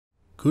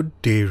Good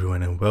day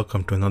everyone and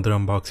welcome to another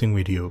unboxing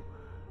video.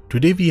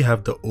 Today we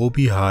have the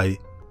Obihai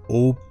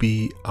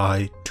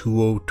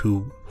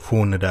OBI202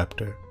 phone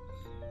adapter.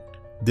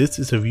 This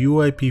is a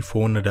VoIP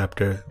phone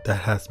adapter that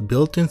has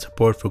built-in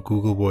support for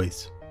Google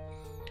Voice.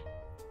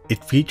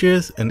 It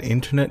features an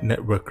internet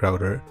network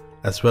router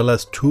as well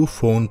as 2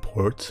 phone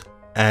ports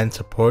and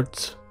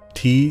supports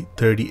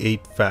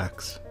T38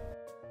 fax.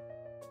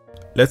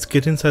 Let's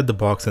get inside the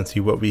box and see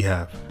what we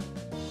have.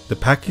 The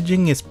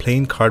packaging is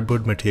plain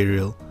cardboard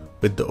material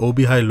with the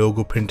Obihai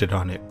logo printed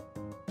on it.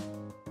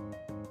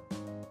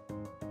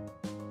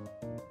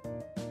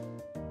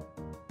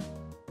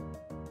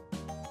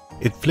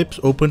 It flips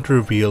open to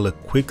reveal a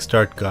quick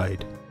start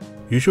guide.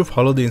 You should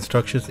follow the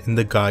instructions in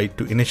the guide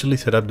to initially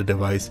set up the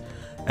device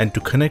and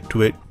to connect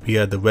to it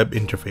via the web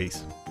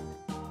interface.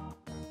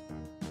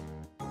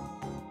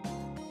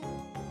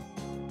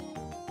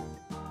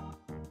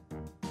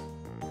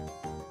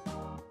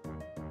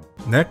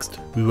 Next,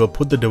 we will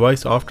put the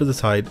device off to the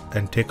side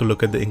and take a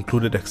look at the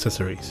included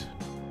accessories.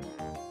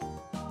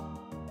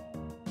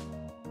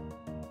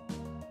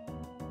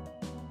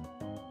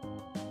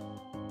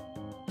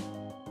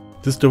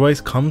 This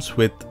device comes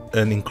with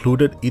an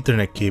included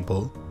Ethernet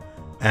cable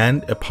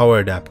and a power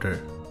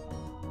adapter.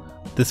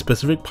 This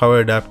specific power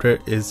adapter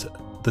is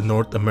the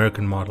North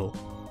American model,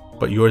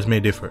 but yours may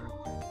differ.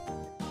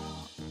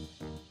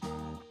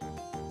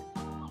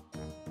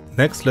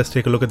 Next, let's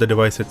take a look at the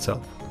device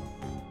itself.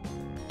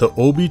 The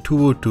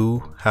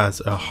OBI202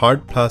 has a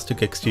hard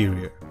plastic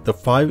exterior. The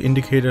 5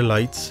 indicator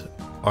lights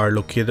are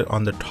located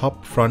on the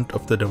top front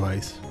of the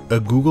device. A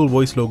Google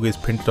Voice logo is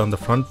printed on the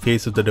front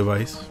face of the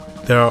device.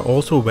 There are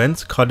also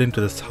vents cut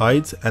into the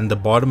sides and the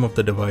bottom of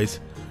the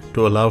device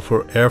to allow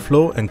for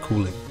airflow and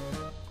cooling.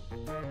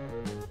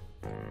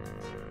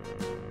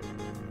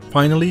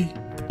 Finally,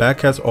 the back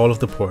has all of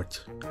the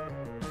ports.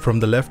 From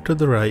the left to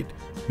the right,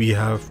 we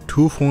have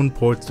 2 phone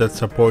ports that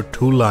support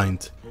 2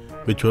 lines,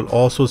 which will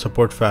also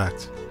support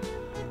fax.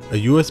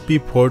 A USB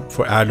port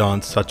for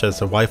add-ons such as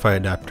a Wi-Fi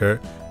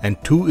adapter, and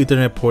 2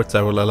 Ethernet ports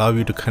that will allow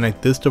you to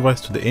connect this device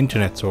to the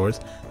internet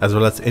source as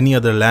well as any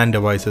other LAN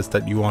devices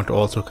that you want to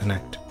also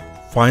connect.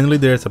 Finally,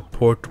 there is a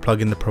port to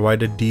plug in the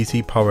provided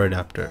DC power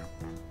adapter.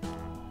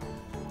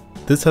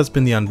 This has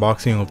been the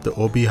unboxing of the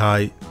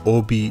Obihai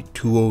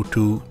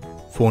OBI202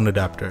 phone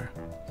adapter.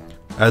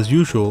 As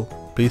usual,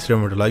 please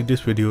remember to like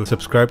this video,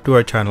 subscribe to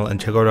our channel and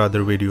check out our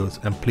other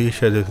videos, and please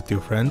share this with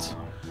your friends.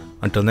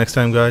 Until next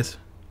time guys,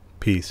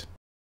 peace.